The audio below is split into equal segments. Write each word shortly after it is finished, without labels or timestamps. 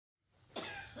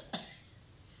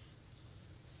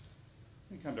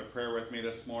come to prayer with me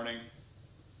this morning.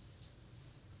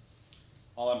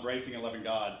 All embracing and loving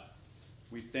God,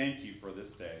 we thank you for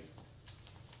this day.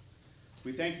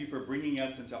 We thank you for bringing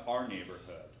us into our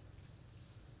neighborhood.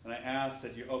 And I ask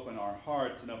that you open our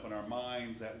hearts and open our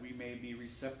minds that we may be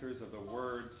receptors of the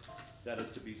word that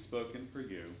is to be spoken for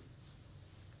you.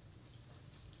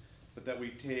 But that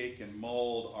we take and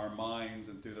mold our minds,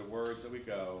 and through the words that we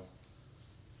go,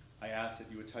 I ask that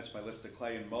you would touch my lips of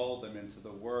clay and mold them into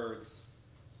the words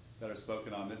that are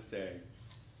spoken on this day.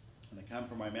 And they come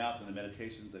from my mouth and the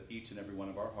meditations of each and every one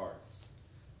of our hearts.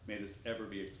 May this ever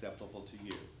be acceptable to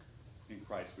you. In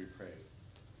Christ we pray.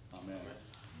 Amen.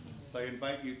 So I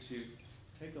invite you to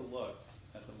take a look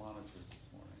at the monitors this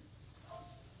morning.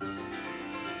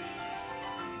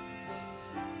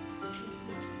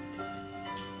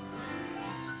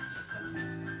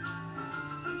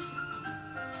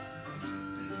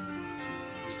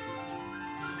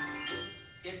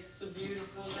 It's a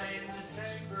beautiful day in this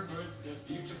neighborhood, a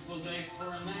beautiful day for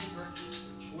a neighbor.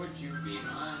 Would you be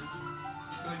mine?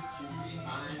 Could you be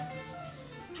mine?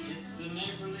 It's a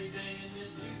neighborly day in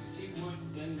this beauty wood,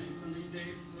 a neighborly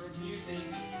day for a beauty.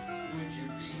 Would you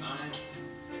be mine?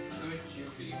 Could you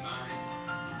be mine?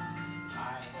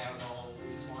 I have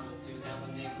always wanted to have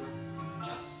a neighbor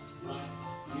just like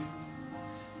you.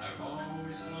 I've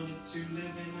always wanted to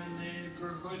live in a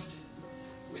neighborhood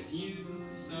with you,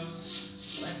 so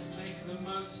let's make the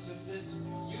most of this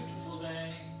beautiful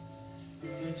day.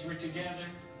 Since we're together,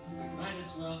 we might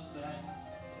as well say,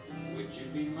 would you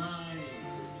be mine?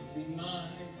 Could you be mine?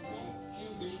 Won't you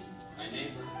be my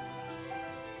neighbor?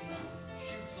 Won't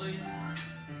you please?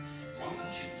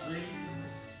 Won't you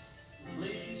please?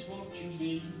 Please won't you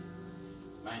be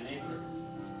my neighbor?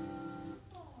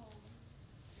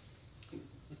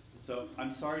 So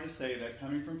I'm sorry to say that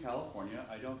coming from California,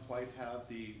 I don't quite have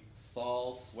the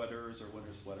fall sweaters or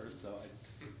winter sweaters, so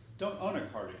I don't own a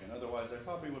cardigan. Otherwise, I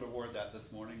probably would have worn that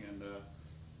this morning and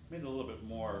made it a little bit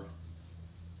more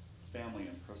family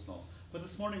and personal. But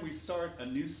this morning we start a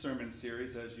new sermon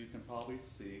series, as you can probably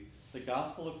see, The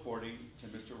Gospel According to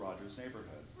Mr. Rogers'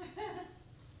 Neighborhood.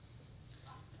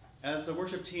 As the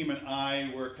worship team and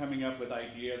I were coming up with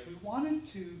ideas, we wanted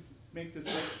to make this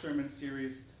next sermon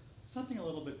series something a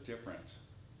little bit different.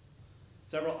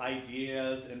 Several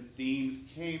ideas and themes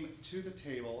came to the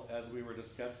table as we were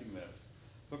discussing this.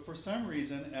 But for some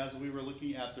reason, as we were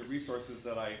looking at the resources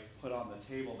that I put on the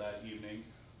table that evening,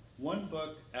 one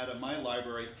book out of my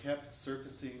library kept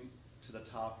surfacing to the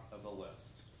top of the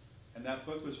list. And that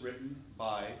book was written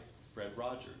by Fred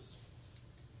Rogers.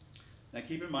 Now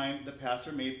keep in mind, the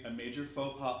pastor made a major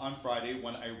faux pas on Friday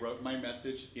when I wrote my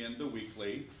message in the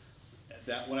weekly,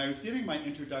 that when I was giving my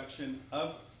introduction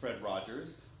of Fred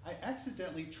Rogers, I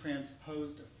accidentally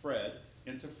transposed Fred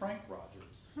into Frank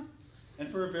Rogers. And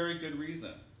for a very good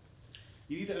reason.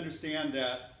 You need to understand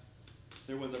that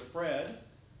there was a Fred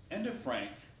and a Frank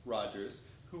Rogers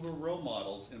who were role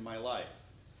models in my life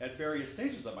at various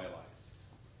stages of my life.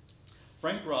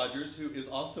 Frank Rogers, who is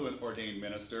also an ordained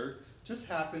minister, just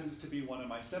happened to be one of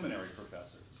my seminary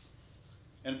professors.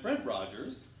 And Fred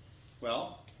Rogers,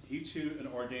 well, he too, an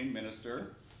ordained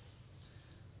minister,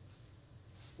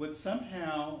 would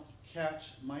somehow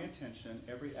catch my attention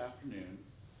every afternoon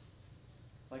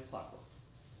like clockwork.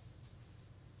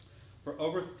 For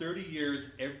over 30 years,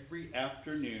 every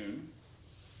afternoon,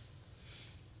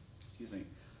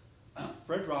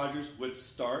 Fred Rogers would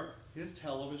start his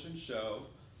television show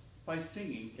by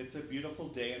singing "It's a Beautiful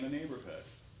Day in the Neighborhood."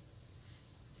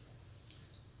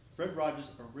 Fred Rogers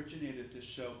originated this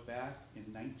show back in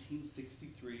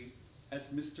 1963 as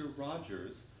Mr.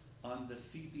 Rogers on the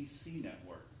CBC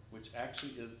network, which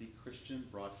actually is the Christian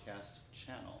Broadcast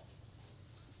Channel.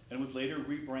 And was later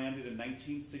rebranded in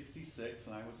 1966,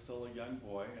 and I was still a young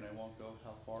boy, and I won't go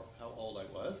how old I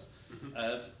was,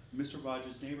 as Mr.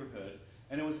 Rogers' Neighborhood.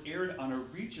 And it was aired on a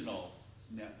regional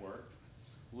network,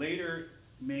 later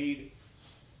made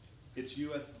its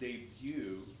U.S.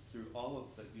 debut through all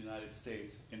of the United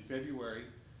States in February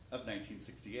of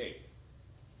 1968.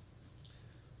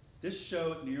 This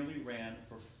show nearly ran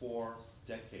for 4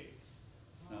 decades.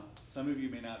 Now, some of you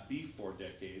may not be 4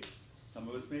 decades. Some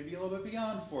of us may be a little bit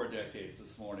beyond 4 decades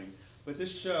this morning. But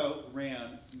this show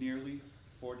ran nearly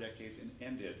 4 decades and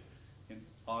ended in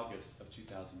August of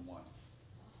 2001.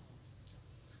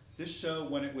 This show,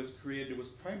 when it was created, was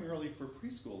primarily for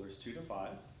preschoolers 2 to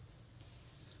 5.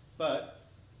 But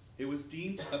it was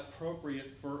deemed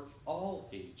appropriate for all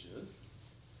ages,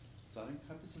 so that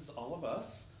encompasses all of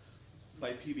us,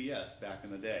 by PBS back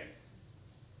in the day.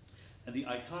 And the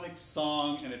iconic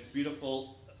song and its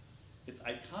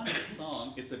iconic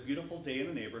song, "It's a Beautiful Day in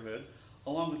the Neighborhood,"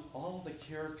 along with all of the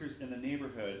characters in the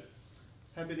neighborhood,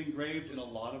 have been engraved in a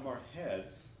lot of our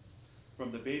heads,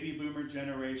 from the baby boomer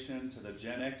generation to the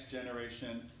Gen X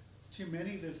generation, to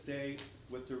many this day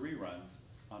with the reruns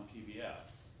on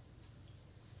PBS.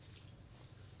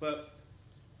 But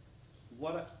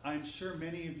what I'm sure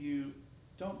many of you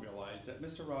don't realize, that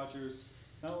Mr. Rogers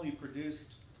not only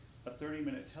produced a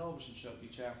 30-minute television show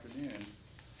each afternoon,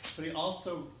 but he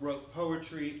also wrote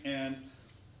poetry, and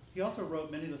he also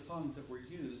wrote many of the songs that were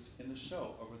used in the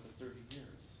show over the 30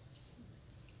 years.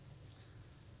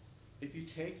 If you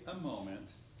take a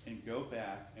moment and go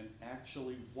back and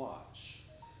actually watch,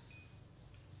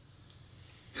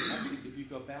 if you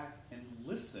go back and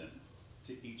listen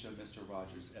to each of Mr.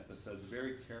 Rogers' episodes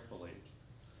very carefully,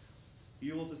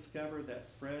 you will discover that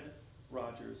Fred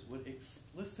Rogers would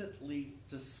explicitly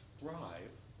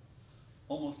describe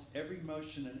almost every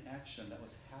motion and action that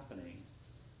was happening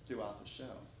throughout the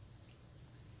show.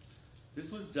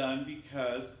 This was done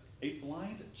because a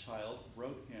blind child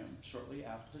wrote him shortly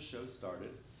after the show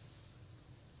started.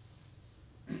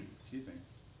 Excuse me.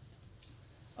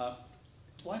 A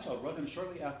blind child wrote him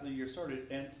shortly after the year started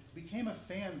and became a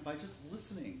fan by just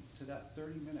listening to that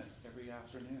 30 minutes every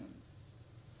afternoon.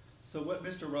 So what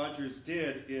Mr. Rogers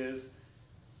did is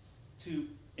to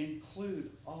include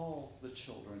all the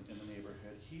children in the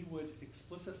neighborhood. He would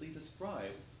explicitly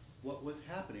describe what was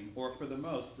happening, or for the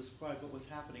most, describe what was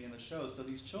happening in the show. So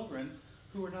these children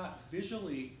who were not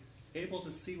visually able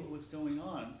to see what was going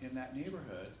on in that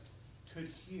neighborhood could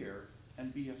hear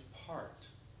and be a part,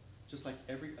 just like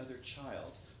every other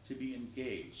child, to be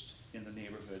engaged in the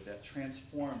neighborhood that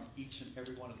transformed each and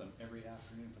every one of them every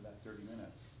afternoon for that 30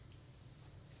 minutes.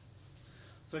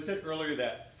 So I said earlier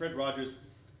that Fred Rogers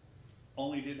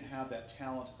only didn't have that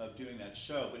talent of doing that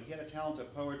show, but he had a talent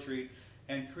of poetry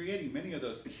and creating many of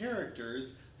those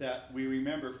characters that we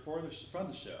remember from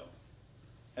the show,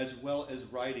 as well as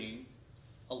writing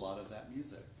a lot of that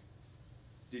music.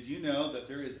 Did you know that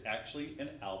there is actually an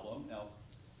album? Now,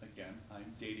 again, I'm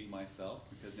dating myself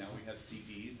because now we have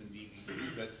CDs and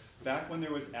DVDs, but back when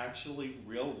there was actually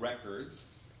real records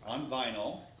on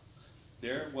vinyl,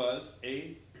 there was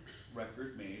a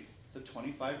record made, the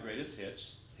 25 greatest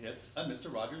hits of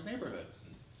Mr. Rogers' Neighborhood.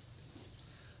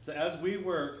 So as we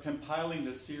were compiling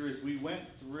this series, we went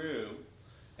through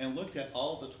and looked at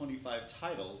all of the 25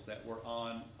 titles that were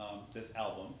on this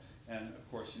album. And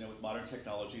of course, you know, with modern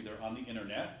technology, they're on the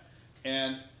internet.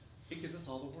 And it gives us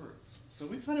all the words. So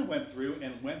we kind of went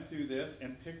through this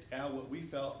and picked out what we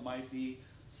felt might be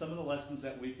some of the lessons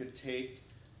that we could take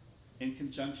in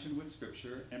conjunction with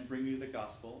Scripture and bring you the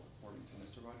gospel according to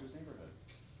Mr. Rogers' Neighborhood.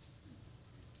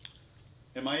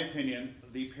 In my opinion,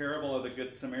 the parable of the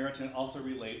Good Samaritan also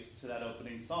relates to that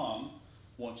opening song,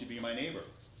 Won't You Be My Neighbor?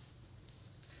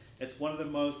 It's one of the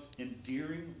most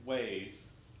endearing ways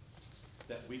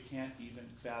that we can't even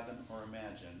fathom or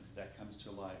imagine that comes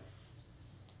to life.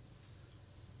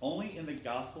 Only in the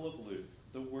Gospel of Luke,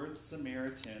 the word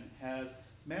Samaritan has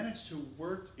managed to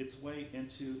work its way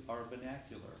into our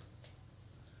vernacular.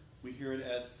 We hear it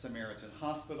as Samaritan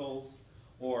hospitals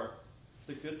or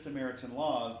the Good Samaritan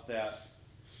laws that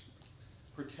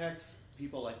protects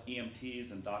people like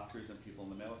EMTs and doctors and people in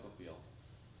the medical field.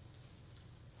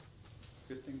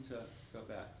 Good thing to go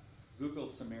back. Google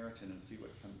Samaritan and see what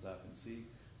comes up and see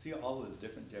all of the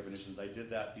different definitions. I did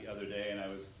that the other day and I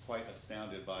was quite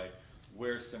astounded by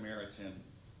where Samaritan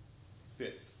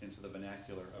fits into the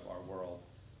vernacular of our world.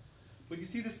 But you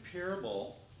see, this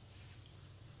parable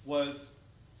was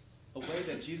a way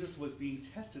that Jesus was being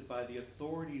tested by the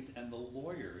authorities and the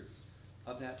lawyers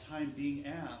of that time, being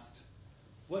asked,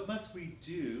 what must we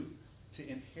do to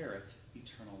inherit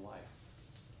eternal life?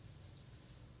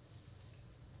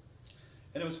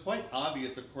 And it was quite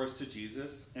obvious, of course, to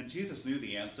Jesus, and Jesus knew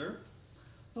the answer.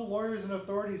 The lawyers and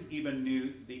authorities even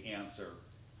knew the answer,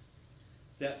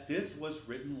 that this was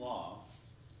written law: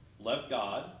 love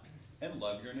God and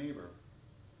love your neighbor.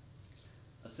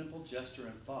 A simple gesture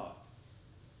and thought,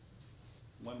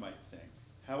 one might think.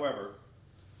 However,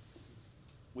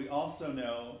 we also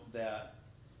know that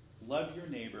love your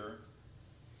neighbor,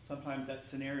 sometimes that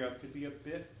scenario could be a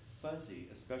bit fuzzy,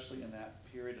 especially in that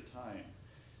period of time.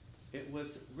 It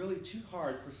was really too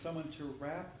hard for someone to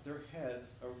wrap their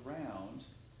heads around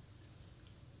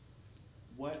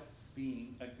what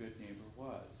being a good neighbor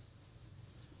was.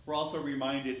 We're also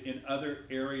reminded in other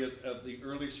areas of the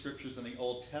early scriptures in the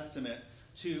Old Testament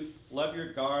to love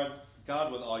your God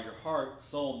with all your heart,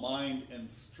 soul, mind,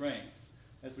 and strength,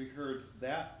 as we heard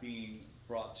that being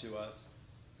brought to us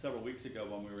several weeks ago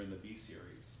when we were in the B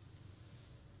series.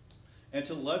 And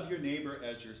to love your neighbor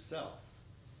as yourself,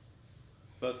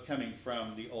 both coming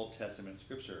from the Old Testament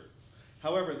scripture.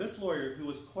 However, this lawyer who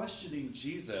was questioning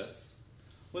Jesus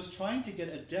was trying to get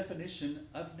a definition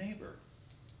of neighbor.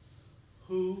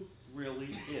 Who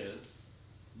really is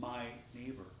my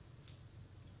neighbor?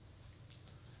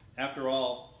 After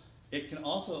all, it can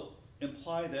also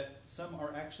imply that some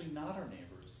are actually not our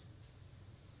neighbors.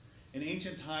 In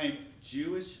ancient time,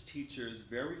 Jewish teachers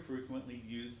very frequently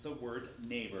used the word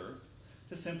neighbor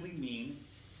to simply mean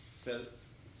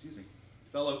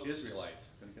fellow Israelites.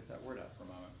 I'm going to get that word out for a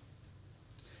moment.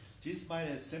 Jesus might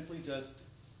have simply just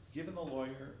given the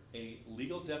lawyer a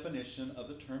legal definition of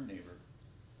the term neighbor,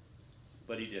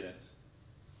 but he didn't.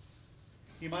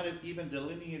 He might have even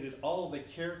delineated all of the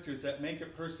characters that make a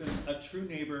person a true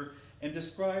neighbor and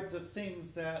described the things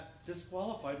that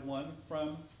disqualified one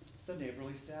from the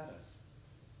neighborly status.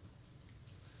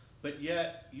 But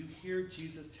yet, you hear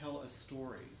Jesus tell a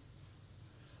story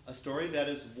that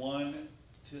is one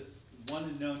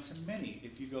and known to many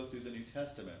if you go through the New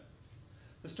Testament.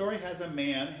 The story has a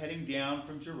man heading down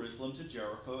from Jerusalem to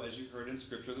Jericho, as you heard in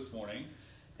Scripture this morning,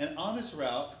 and on this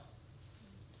route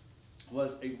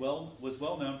was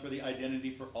well known for the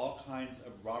identity for all kinds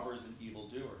of robbers and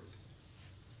evildoers.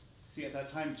 See, at that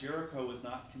time, Jericho was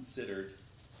not considered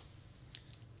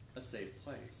a safe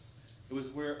place. It was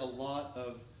where a lot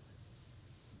of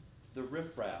the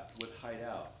riffraff would hide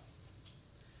out.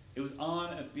 It was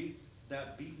on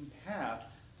that beaten path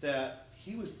that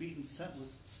he was beaten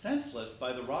senseless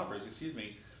by the robbers,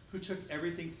 who took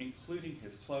everything, including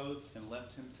his clothes, and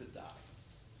left him to die.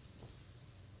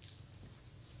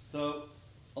 So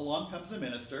along comes a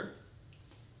minister,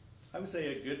 I would say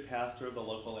a good pastor of the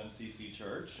local MCC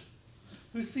church,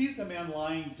 who sees the man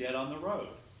lying dead on the road.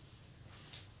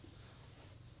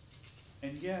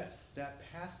 And yet, that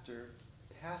pastor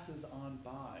passes on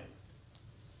by.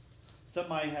 Some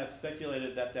might have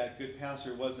speculated that that good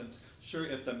pastor wasn't sure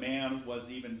if the man was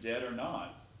even dead or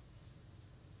not,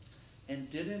 and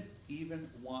didn't even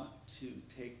want to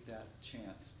take that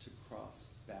chance to cross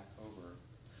back over,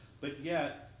 but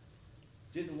yet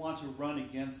didn't want to run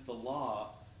against the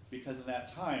law, because in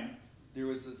that time there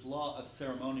was this law of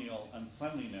ceremonial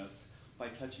uncleanliness by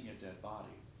touching a dead body.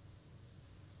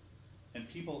 And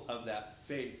people of that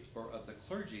faith, or of the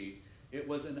clergy, it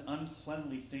was an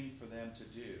uncleanly thing for them to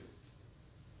do,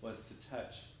 was to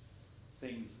touch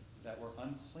things that were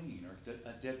unclean, or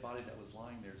a dead body that was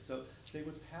lying there. So they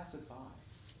would pass it by.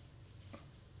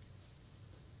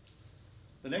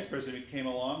 The next person who came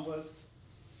along was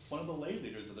one of the lay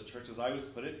leaders of the church, as I always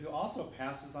put it, who also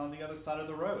passes on the other side of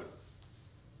the road.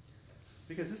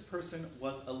 Because this person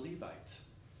was a Levite.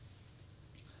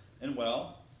 And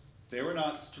well, they were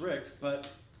not strict, but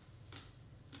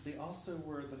they also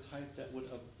were the type that would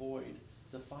avoid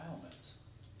defilement.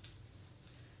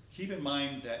 Keep in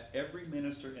mind that every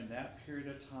minister in that period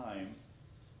of time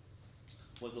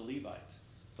was a Levite,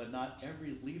 but not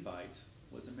every Levite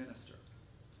was a minister.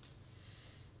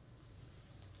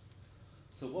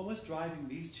 So what was driving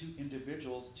these two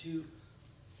individuals to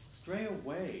stray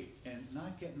away and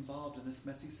not get involved in this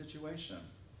messy situation?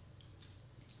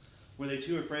 Were they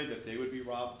too afraid that they would be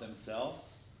robbed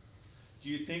themselves? Do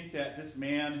you think that this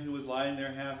man who was lying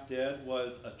there half dead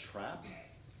was a trap?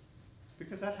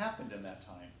 Because that happened in that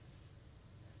time.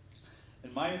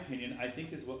 In my opinion, I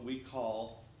think is what we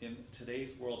call, in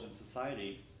today's world and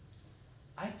society,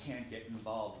 I can't get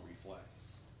involved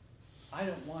reflex. I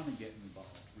don't want to get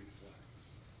involved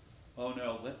reflex. Oh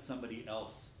no, let somebody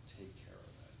else take care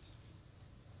of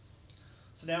it.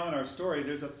 So now in our story,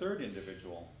 there's a third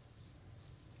individual.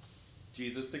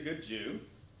 Jesus, the good Jew,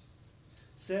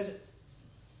 said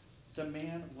the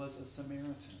man was a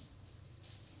Samaritan.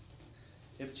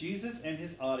 If Jesus and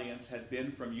his audience had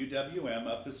been from UWM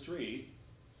up the street,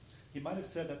 he might have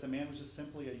said that the man was just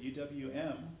simply a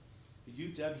UWM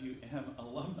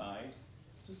alumni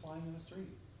just lying in the street.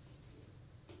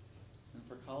 And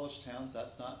for college towns,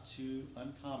 that's not too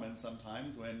uncommon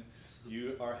sometimes when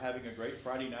you are having a great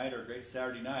Friday night or a great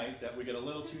Saturday night that we get a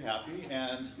little too happy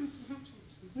and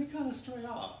we kind of stray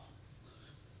off.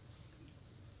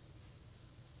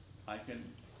 I can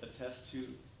attest to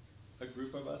a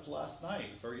group of us last night,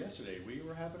 or yesterday. We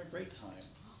were having a great time.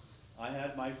 I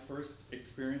had my first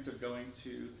experience of going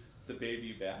to the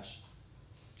Bayview Bash.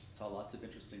 Saw lots of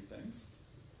interesting things.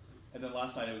 And then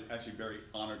last night I was actually very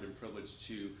honored and privileged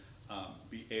to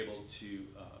be able to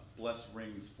bless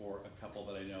rings for a couple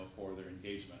that I know for their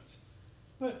engagement.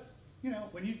 But, you know,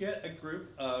 when you get a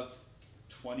group of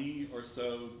 20 or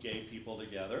so gay people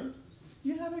together,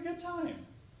 you have a good time.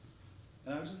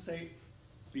 And I would just say,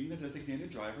 being the designated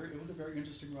driver, it was a very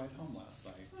interesting ride home last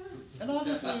night. And I'll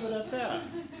just leave it at that.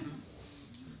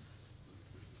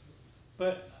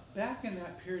 But Back in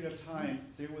that period of time,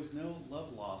 there was no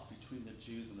love lost between the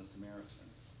Jews and the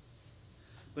Samaritans.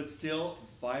 But still,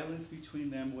 violence between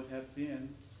them would have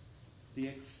been the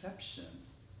exception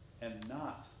and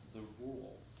not the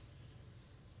rule.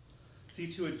 See,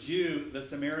 to a Jew, the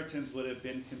Samaritans would have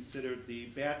been considered the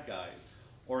bad guys,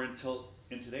 or until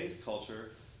in today's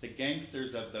culture, the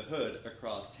gangsters of the hood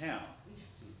across town.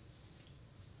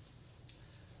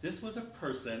 This was a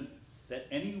person that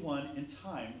anyone in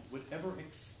time would ever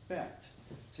expect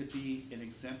to be an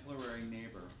exemplary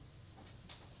neighbor.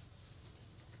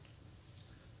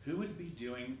 Who would be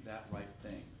doing that right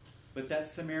thing? But that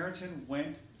Samaritan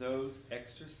went those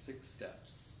extra 6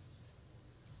 steps,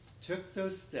 took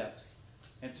those steps,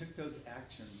 and took those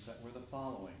actions that were the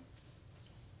following.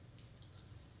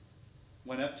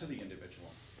 Went up to the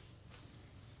individual,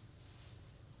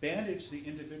 bandaged the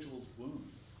individual's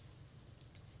wounds,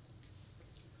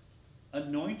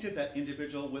 anointed that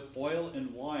individual with oil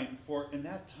and wine, for in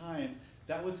that time,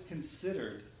 that was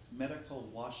considered medical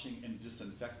washing and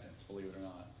disinfectant, believe it or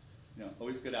not. You know,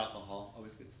 always good alcohol,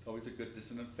 always a good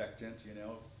disinfectant, you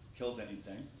know, kills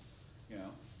anything, you know.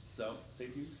 So they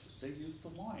used the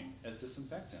wine as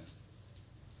disinfectant.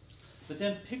 But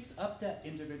then picks up that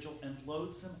individual and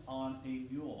loads him on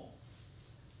a mule.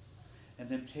 And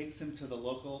then takes him to the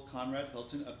local Conrad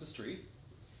Hilton up the street.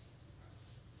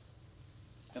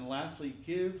 And lastly,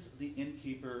 gives the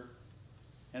innkeeper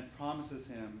and promises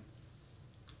him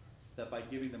that by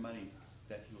giving the money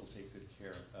that he will take good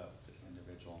care of this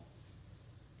individual.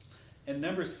 And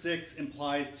number 6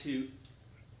 implies to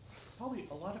probably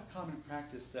a lot of common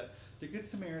practice that the Good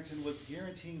Samaritan was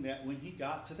guaranteeing that when he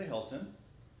got to the Hilton,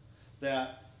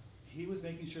 that he was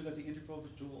making sure that the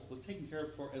individual was taken care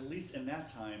of for, at least in that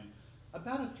time,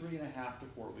 about a 3.5 to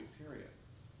 4 week period.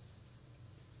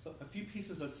 So a few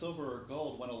pieces of silver or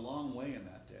gold went a long way in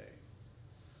that day.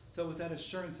 So it was that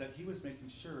assurance that he was making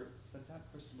sure that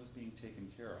that person was being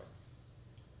taken care of.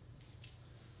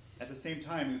 At the same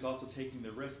time, he was also taking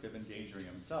the risk of endangering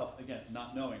himself, again,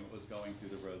 not knowing what was going through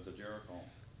the roads of Jericho.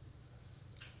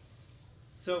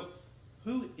 So,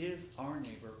 who is our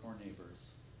neighbor or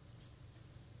neighbors?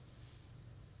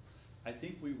 I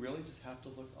think we really just have to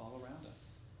look all around us.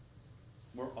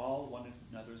 We're all one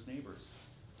another's neighbors.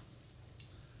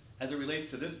 As it relates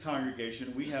to this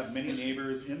congregation, we have many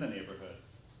neighbors in the neighborhood.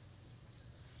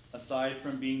 Aside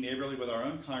from being neighborly with our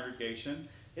own congregation,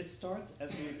 it starts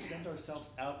as we extend ourselves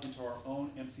out into our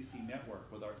own MCC network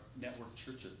with our network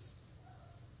churches.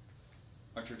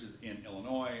 Our churches in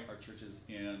Illinois, our churches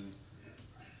in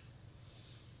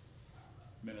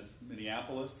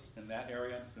Minneapolis, in that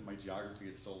area. So my geography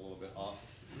is still a little bit off,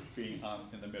 being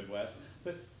in the Midwest.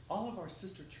 But all of our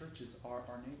sister churches are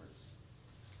our neighbors.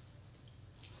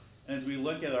 And as we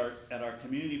look at our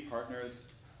community partners,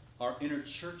 our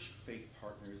interchurch faith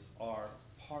partners are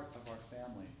part of our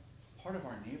family, part of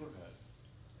our neighborhood.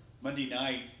 Monday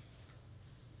night,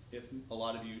 if a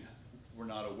lot of you were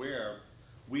not aware,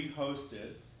 we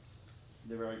hosted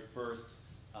the very first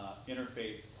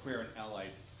interfaith queer and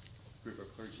allied group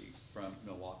of clergy from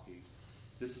Milwaukee.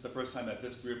 This is the first time that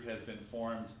this group has been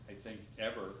formed, I think,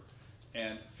 ever.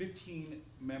 And 15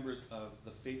 members of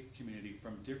the faith community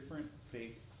from different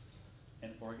faiths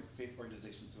and faith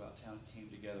organizations throughout town came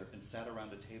together and sat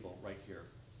around a table right here.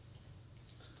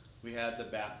 We had the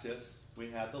Baptists,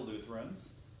 we had the Lutherans,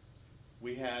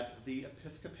 we had the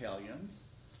Episcopalians,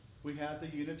 we had the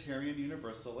Unitarian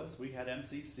Universalists, we had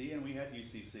MCC, and we had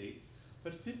UCC.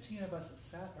 But 15 of us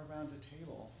sat around a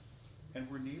table and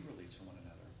were neighborly to one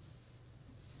another.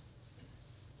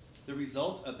 The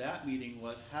result of that meeting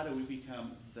was, how do we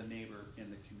become the neighbor in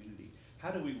the community?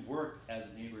 How do we work as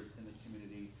neighbors in the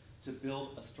community to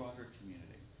build a stronger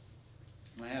community?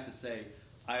 And I have to say,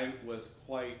 I was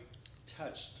quite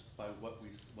touched by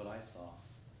what I saw.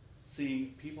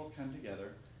 Seeing people come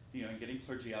together, you know, and getting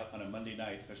clergy out on a Monday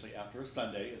night, especially after a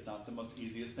Sunday, is not the most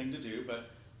easiest thing to do, but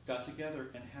got together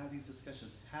and had these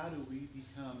discussions. How do we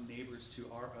become neighbors to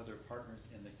our other partners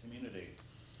in the community?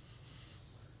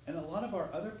 And a lot of our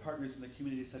other partners in the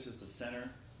community, such as the Center,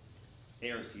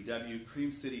 ARCW,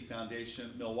 Cream City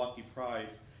Foundation, Milwaukee Pride,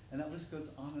 and that list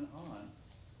goes on,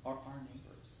 are our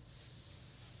neighbors.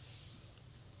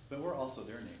 But we're also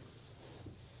their neighbors.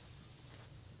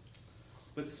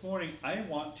 But this morning, I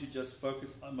want to just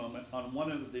focus a moment on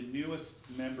one of the newest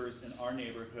members in our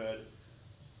neighborhood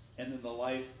and in the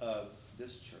life of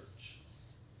this church.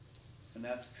 And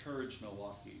that's Courage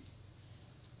Milwaukee.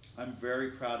 I'm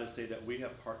very proud to say that we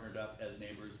have partnered up as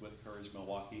neighbors with Courage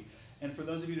Milwaukee. And for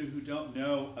those of you who don't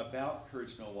know about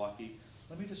Courage Milwaukee,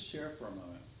 let me just share for a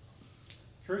moment.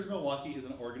 Courage Milwaukee is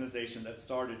an organization that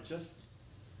started just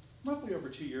roughly over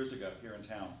 2 years ago here in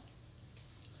town.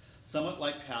 somewhat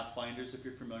like Pathfinders, if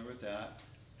you're familiar with that,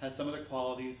 has some of the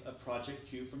qualities of Project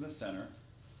Q from the center,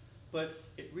 but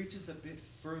it reaches a bit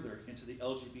further into the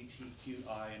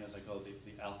LGBTQI, and as I go,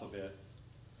 the alphabet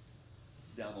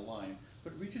down the line,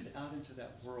 but reaches out into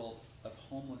that world of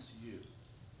homeless youth.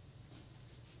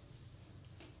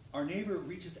 Our neighbor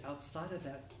reaches outside of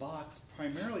that box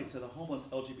primarily to the homeless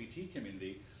LGBT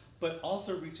community, but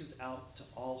also reaches out to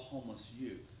all homeless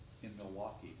youth in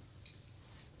Milwaukee.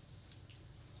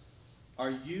 Our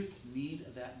youth need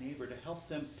that neighbor to help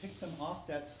them pick them off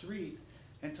that street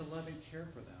and to love and care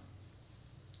for them.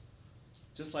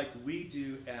 Just like we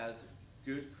do as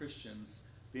good Christians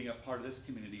being a part of this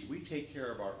community, we take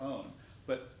care of our own,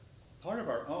 but part of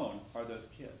our own are those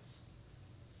kids.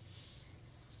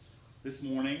 This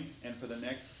morning and for the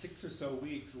next 6 or so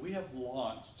weeks, we have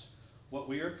launched what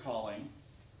we are calling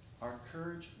our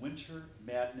Courage Winter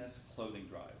Madness Clothing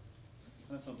Drive.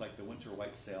 That sounds like the winter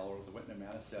white sale or the winter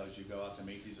madness sale as you go out to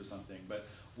Macy's or something, but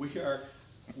we are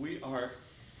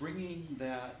bringing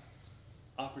that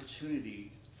opportunity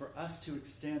for us to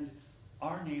extend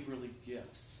our neighborly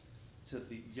gifts to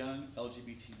the young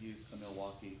LGBT youth of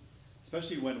Milwaukee,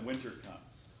 especially when winter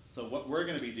comes. So what we're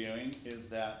going to be doing is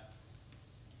that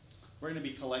we're going to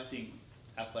be collecting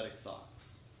athletic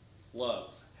socks,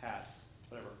 gloves, hats,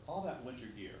 whatever, all that winter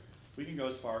gear. We can go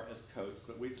as far as coats,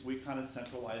 but we kind of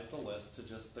centralize the list to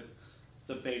just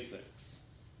the basics.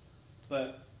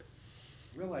 But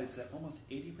realize that almost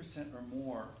 80% or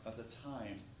more of the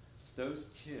time, those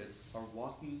kids are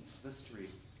walking the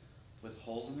streets with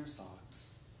holes in their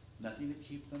socks, nothing to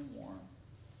keep them warm,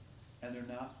 and they're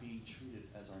not being treated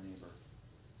as our neighbor.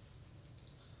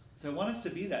 So I want us to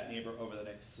be that neighbor over the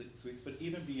next 6 weeks, but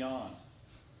even beyond.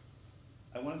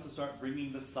 I want us to start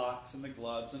bringing the socks and the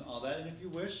gloves and all that, and if you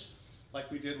wish, like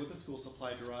we did with the school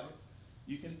supply drive,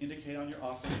 you can indicate on your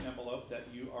offering envelope that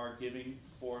you are giving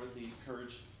for the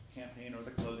Courage campaign or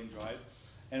the clothing drive,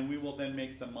 and we will then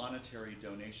make the monetary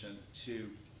donation to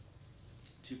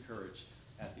Courage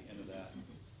at the end of that.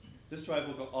 This drive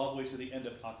will go all the way to the end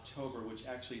of October, which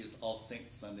actually is All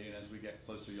Saints Sunday, and as we get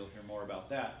closer, you'll hear more about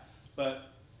that. But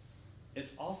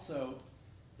it's also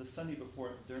the Sunday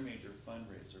before their major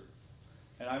fundraiser.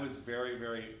 And I was very,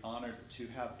 very honored to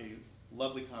have a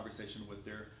lovely conversation with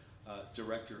their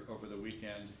director over the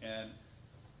weekend. And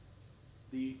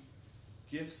the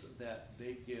gifts that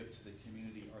they give to the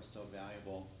community are so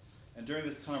valuable. And during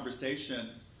this conversation,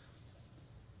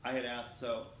 I had asked,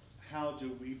 so how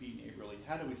do we be neighborly?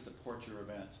 How do we support your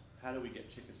event? How do we get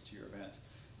tickets to your event?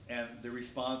 And the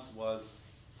response was,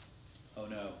 oh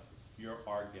no, you're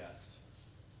our guest.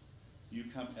 You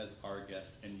come as our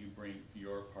guest and you bring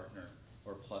your partner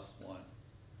or plus one.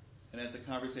 And as the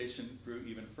conversation grew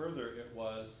even further, it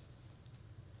was,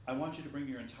 I want you to bring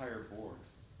your entire board.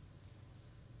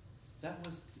 That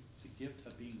was the gift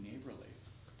of being neighborly.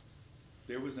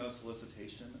 There was no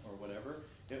solicitation or whatever.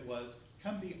 It was,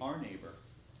 come be our neighbor.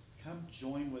 Come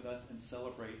join with us and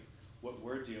celebrate what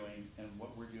we're doing and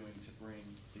what we're doing to bring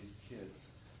these kids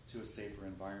to a safer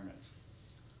environment.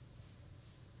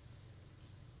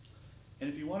 And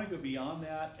if you want to go beyond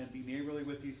that and be neighborly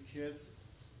with these kids,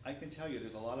 I can tell you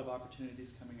there's a lot of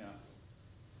opportunities coming up.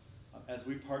 As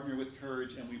we partner with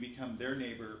Courage and we become their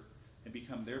neighbor and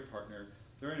become their partner,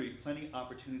 there are going to be plenty of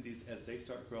opportunities as they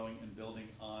start growing and building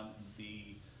on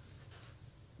the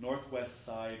northwest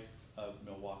side of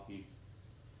Milwaukee.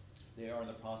 They are in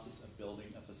the process of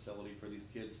building a facility for these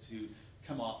kids to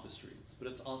come off the streets.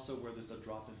 But it's also where there's a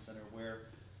drop-in center where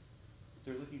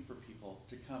they're looking for people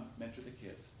to come mentor the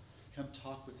kids, come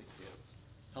talk with the kids,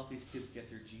 help these kids get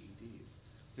their GEDs.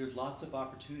 There's lots of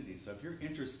opportunities. So if you're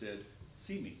interested,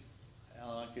 see me.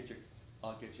 I'll get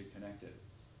you connected.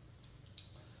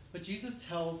 But Jesus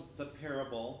tells the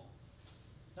parable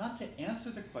not to answer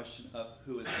the question of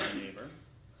who is my neighbor,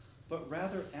 but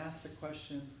rather ask the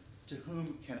question, to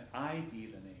whom can I be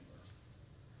the neighbor?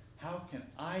 How can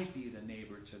I be the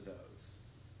neighbor to those?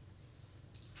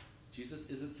 Jesus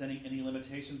isn't setting any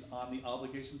limitations on the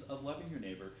obligations of loving your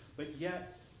neighbor, but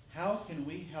yet, how can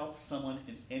we help someone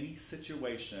in any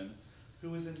situation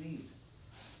who is in need?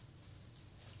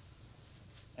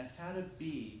 And how to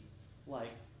be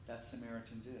like that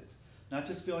Samaritan did. Not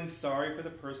just feeling sorry for the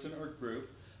person or group,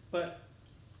 but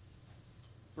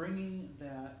bringing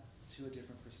that to a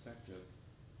different perspective.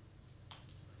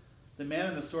 The man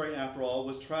in the story, after all,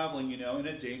 was traveling, in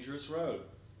a dangerous road.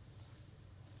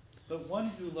 But one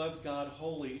who loved God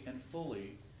wholly and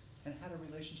fully and had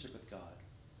a relationship with God.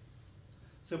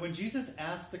 So when Jesus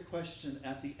asked the question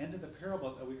at the end of the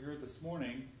parable that we heard this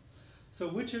morning, so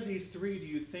which of these three do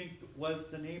you think was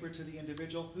the neighbor to the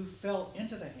individual who fell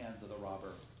into the hands of the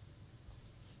robber?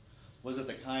 Was it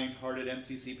the kind-hearted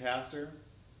MCC pastor?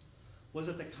 Was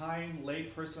it the kind lay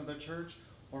person of the church?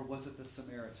 Or was it the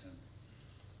Samaritan?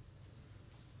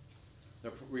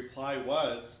 The reply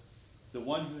was the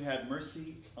one who had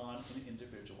mercy on an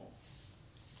individual,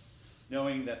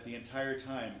 knowing that the entire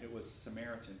time it was the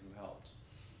Samaritan who helped.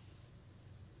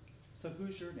 So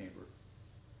who's your neighbor?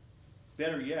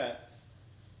 Better yet,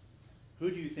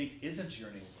 who do you think isn't your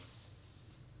neighbor?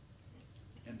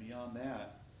 And beyond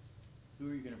that, who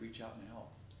are you going to reach out and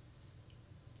help?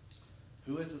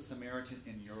 Who is a Samaritan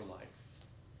in your life?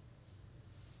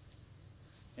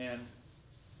 And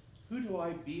who do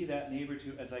I be that neighbor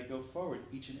to as I go forward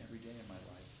each and every day in my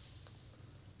life?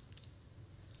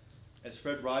 As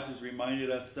Fred Rogers reminded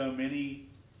us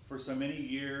for so many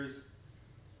years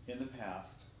in the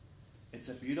past, it's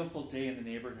a beautiful day in the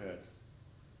neighborhood.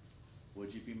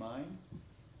 Would you be mine?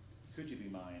 Could you be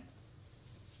mine?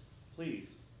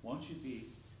 Please, won't you be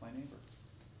my neighbor?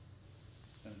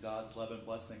 In God's love and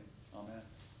blessing, amen.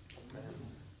 Amen.